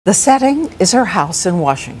The setting is her house in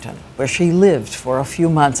Washington, where she lived for a few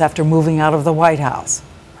months after moving out of the White House.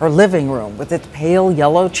 Her living room with its pale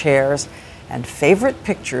yellow chairs and favorite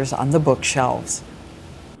pictures on the bookshelves.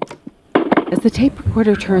 As the tape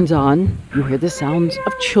recorder turns on, you hear the sounds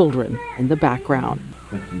of children in the background.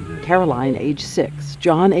 Caroline, age 6,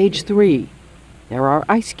 John, age 3. There are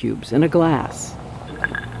ice cubes in a glass.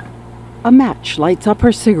 A match lights up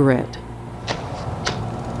her cigarette.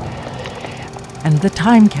 And the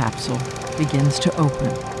time capsule begins to open.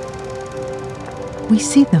 We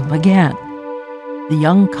see them again. The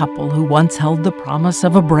young couple who once held the promise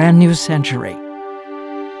of a brand new century.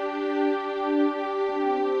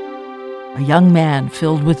 A young man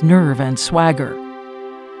filled with nerve and swagger.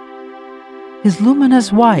 His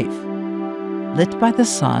luminous wife, lit by the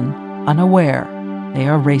sun, unaware they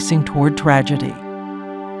are racing toward tragedy.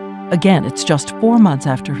 Again, it's just 4 months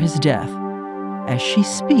after his death, as she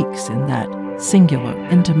speaks in that singular,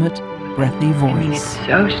 intimate, breathy voice. I mean, it's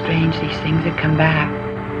so strange these things that come back.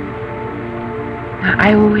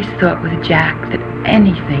 I always thought with Jack that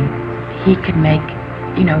anything he could make,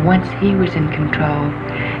 once he was in control,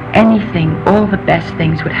 anything, all the best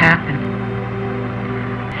things would happen.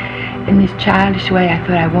 In this childish way, I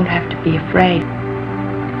thought I won't have to be afraid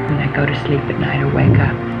when I go to sleep at night or wake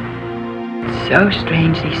up. It's so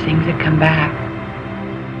strange these things that come back.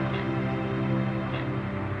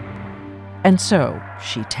 And so,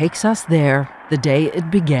 she takes us there the day it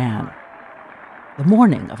began. The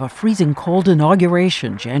morning of a freezing cold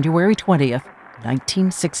inauguration, January 20th,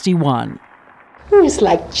 1961. It was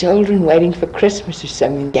like children waiting for Christmas or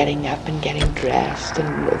something, getting up and getting dressed,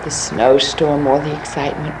 and the snowstorm, all the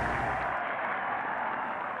excitement.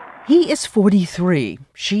 He is 43.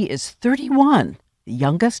 She is 31, the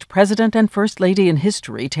youngest president and first lady in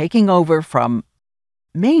history, taking over from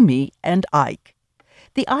Mamie and Ike.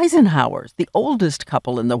 The Eisenhowers, the oldest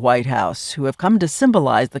couple in the White House, who have come to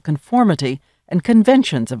symbolize the conformity and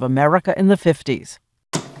conventions of America in the 50s.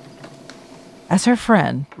 As her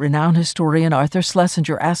friend, renowned historian Arthur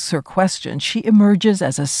Schlesinger asks her questions, she emerges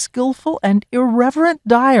as a skillful and irreverent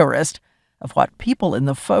diarist of what people in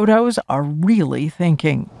the photos are really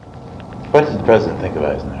thinking. What does the president think of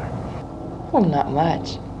Eisenhower? Well, not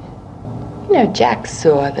much. Jack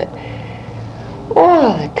saw that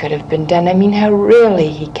all that could have been done. I mean, how really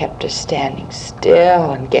he kept us standing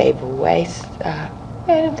still and gave away stuff. I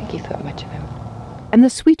don't think he thought much of him. And the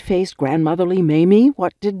sweet-faced grandmotherly Mamie,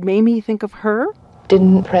 what did Mamie think of her?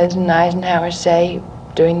 Didn't President Eisenhower say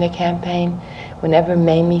during the campaign, whenever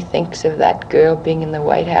Mamie thinks of that girl being in the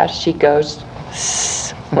White House, she goes,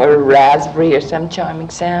 or a raspberry or some charming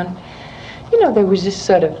sound? There was this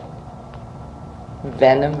sort of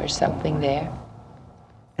venom or something there.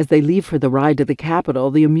 As they leave for the ride to the Capitol,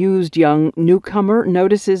 the amused young newcomer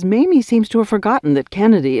notices Mamie seems to have forgotten that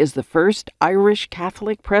Kennedy is the first Irish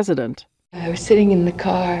Catholic president. I was sitting in the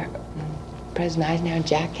car. President Eisenhower and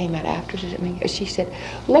Jack came out afterwards. She said,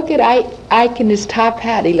 "Look at Ike in his top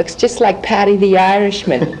hat. He looks just like Paddy the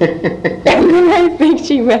Irishman." And then I think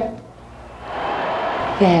she went.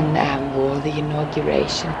 Then wore the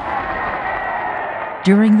inauguration.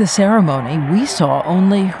 During the ceremony, we saw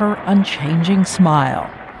only her unchanging smile.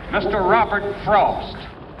 Mr. Robert Frost.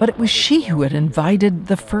 But it was she who had invited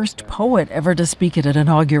the first poet ever to speak at an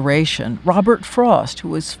inauguration, Robert Frost, who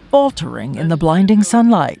was faltering in the blinding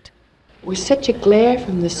sunlight. It was such a glare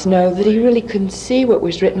from the snow that he really couldn't see what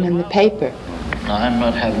was written in the paper. I'm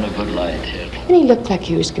not having a good light here. And he looked like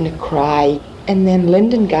he was going to cry. And then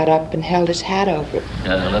Lyndon got up and held his hat over it.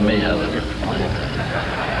 Let me have it.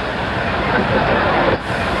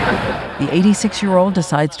 The 86-year-old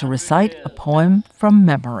decides to recite a poem from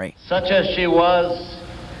memory. Such as she was,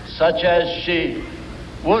 such as she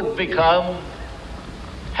would become,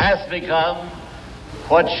 has become,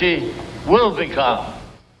 what she will become.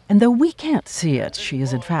 And though we can't see it, she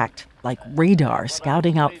is in fact like radar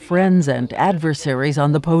scouting out friends and adversaries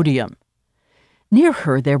on the podium. Near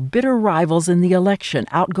her, their bitter rivals in the election,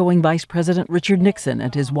 outgoing Vice President Richard Nixon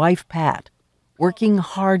and his wife Pat, working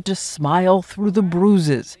hard to smile through the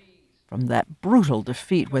bruises from that brutal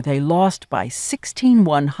defeat where they lost by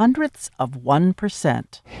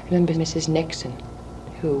 16/100%. I remember Mrs. Nixon,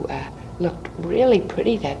 who looked really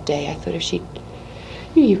pretty that day. I thought if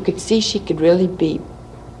you could see she could really be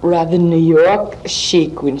rather New York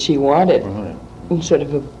chic when she wanted. Right. In sort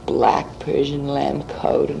of a black Persian lamb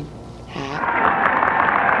coat and hat.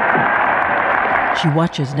 She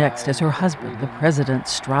watches next as her husband, the president,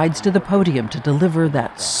 strides to the podium to deliver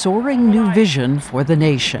that soaring new vision for the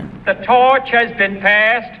nation. The torch has been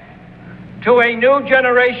passed to a new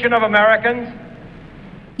generation of Americans.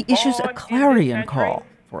 He issues a clarion call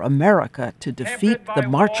for America to defeat the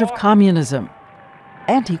march of communism.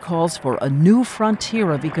 And he calls for a new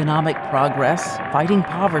frontier of economic progress, fighting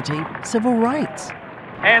poverty, civil rights.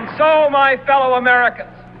 And so, my fellow Americans,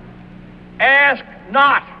 ask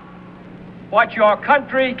not what your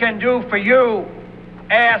country can do for you,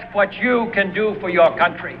 ask what you can do for your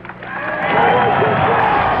country.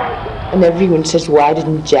 And everyone says, why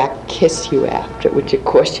didn't Jack kiss you after? Which, of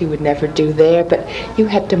course, he would never do there. But you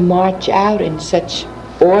had to march out in such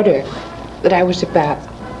order that I was about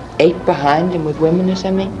 8 behind him with women or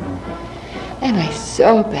something. And I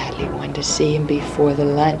so badly wanted to see him before the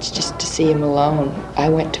lunch, just to see him alone. I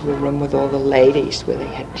went to a room with all the ladies where they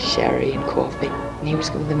had sherry and coffee, and he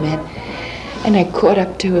was with the men. And I caught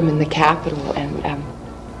up to him in the Capitol, and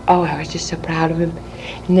I was just so proud of him.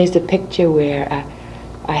 And there's a picture where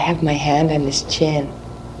I have my hand on his chin,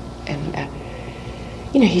 and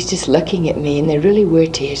he's just looking at me, and there really were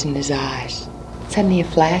tears in his eyes. Suddenly a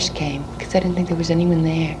flash came, because I didn't think there was anyone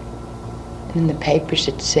there. And in the papers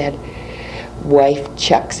it said, wife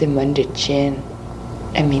chucks him under chin.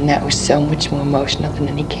 I mean, that was so much more emotional than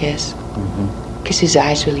any kiss. Because his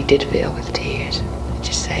eyes really did fill with tears. I'd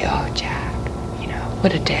just say, oh, Jack,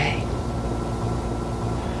 what a day.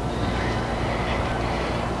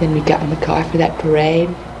 Then we got in the car for that parade.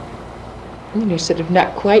 Sort of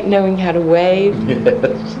not quite knowing how to wave.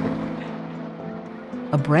 Yes.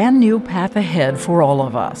 A brand new path ahead for all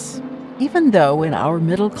of us, even though in our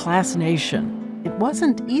middle-class nation, it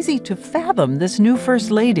wasn't easy to fathom this new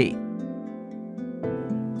First Lady.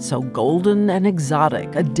 So golden and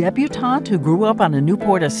exotic, a debutante who grew up on a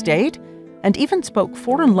Newport estate and even spoke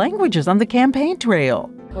foreign languages on the campaign trail.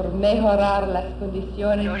 Je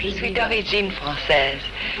suis d'origine française.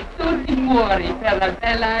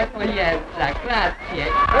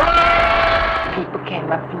 People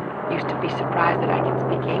came up and used to be surprised that I could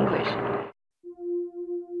speak English.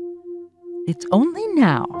 It's only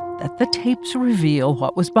now that the tapes reveal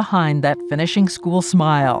what was behind that finishing school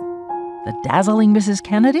smile. The dazzling Mrs.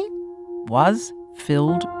 Kennedy was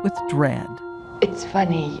filled with dread. It's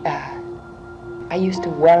funny, I used to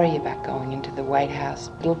worry about going into the White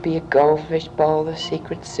House. It'll be a goldfish bowl, the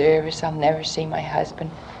Secret Service, I'll never see my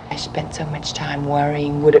husband. I spent so much time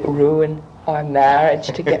worrying, would it ruin our marriage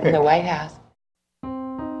to get in the White House?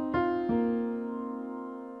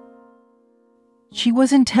 She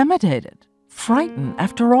was intimidated, frightened.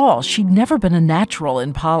 After all, she'd never been a natural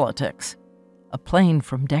in politics. A plane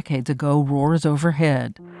from decades ago roars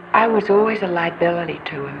overhead. I was always a liability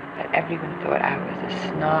to him, but everyone thought I was a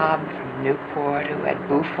snob from Newport who had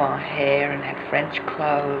bouffant hair and had French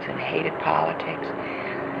clothes and hated politics.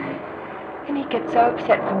 And he'd get so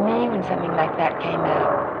upset for me when something like that came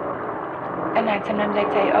out. And sometimes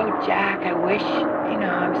I'd say, oh, Jack, I wish,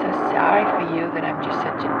 I'm so sorry for you that I'm just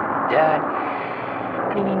such a dud.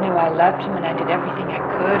 And he knew I loved him and I did everything I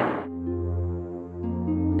could.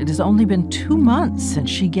 It has only been 2 months since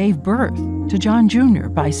she gave birth to John Jr.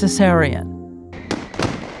 by cesarean.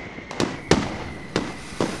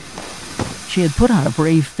 She had put on a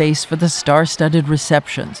brave face for the star-studded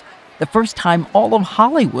receptions, the first time all of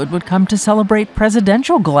Hollywood would come to celebrate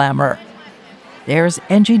presidential glamour. There's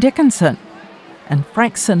Angie Dickinson and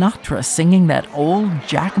Frank Sinatra singing that old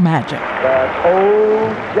Jack Magic. That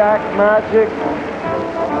old Jack Magic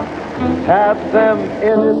had them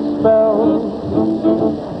in its spell.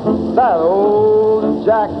 That old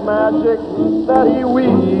Jack Magic that he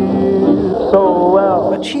weaves so well.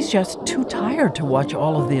 But she's just too tired to watch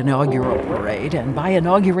all of the inaugural parade, and by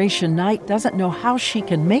inauguration night doesn't know how she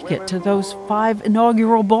can make it to those 5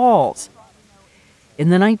 inaugural balls. In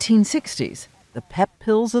the 1960s, the pep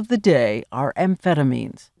pills of the day are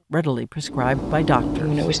amphetamines, readily prescribed by doctors.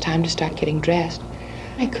 When it was time to start getting dressed,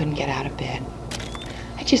 I couldn't get out of bed.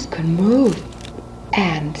 I just couldn't move.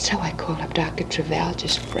 And so I called up Dr. Travell,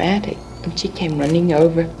 just frantic. And she came running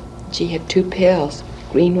over. She had 2 pills,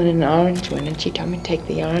 green one and an orange one. And she told me to take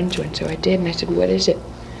the orange one, so I did. And I said, what is it?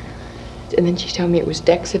 And then she told me it was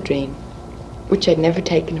Dexedrine, which I'd never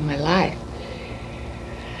taken in my life.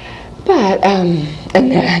 But, and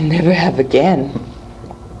I never have again.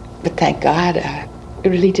 But thank God, it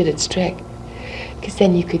really did its trick. Because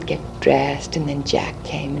then you could get dressed, and then Jack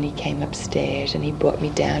came, and he came upstairs, and he brought me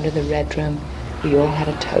down to the Red Room. We all had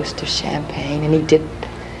a toast of champagne, and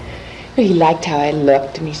he liked how I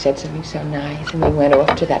looked, and he said something so nice, and we went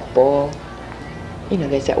off to that ball.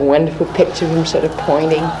 There's that wonderful picture of him sort of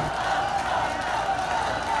pointing.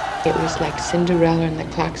 It was like Cinderella and the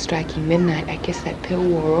clock striking midnight. I guess that pill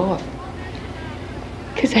wore off,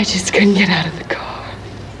 because I just couldn't get out of the car.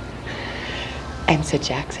 And so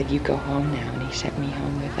Jack said, you go home now, and he sent me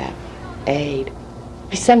home with that aide.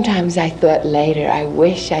 Sometimes I thought later, I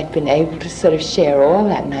wish I'd been able to sort of share all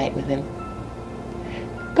that night with him.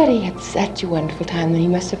 But he had such a wonderful time, and he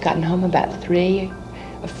must have gotten home about 3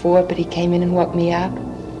 or 4, but he came in and woke me up.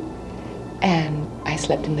 And I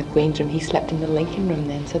slept in the Queen's room. He slept in the Lincoln room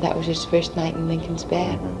then, so that was his first night in Lincoln's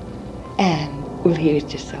bed. And, well, he was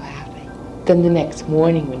just so happy. Then the next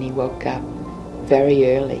morning when he woke up,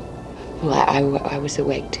 very early, well, I was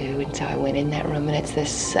awake too, and so I went in that room, and it's the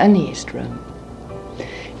sunniest room.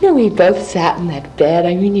 You know, we both sat in that bed.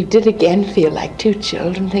 I mean, you did again feel like 2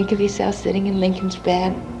 children. Think of yourself sitting in Lincoln's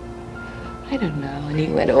bed. I don't know. And he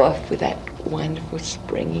went off with that wonderful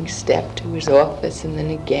springing step to his office, and then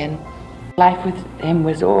again. Life with him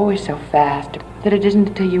was always so fast that it isn't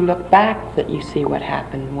until you look back that you see what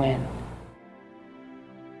happened when.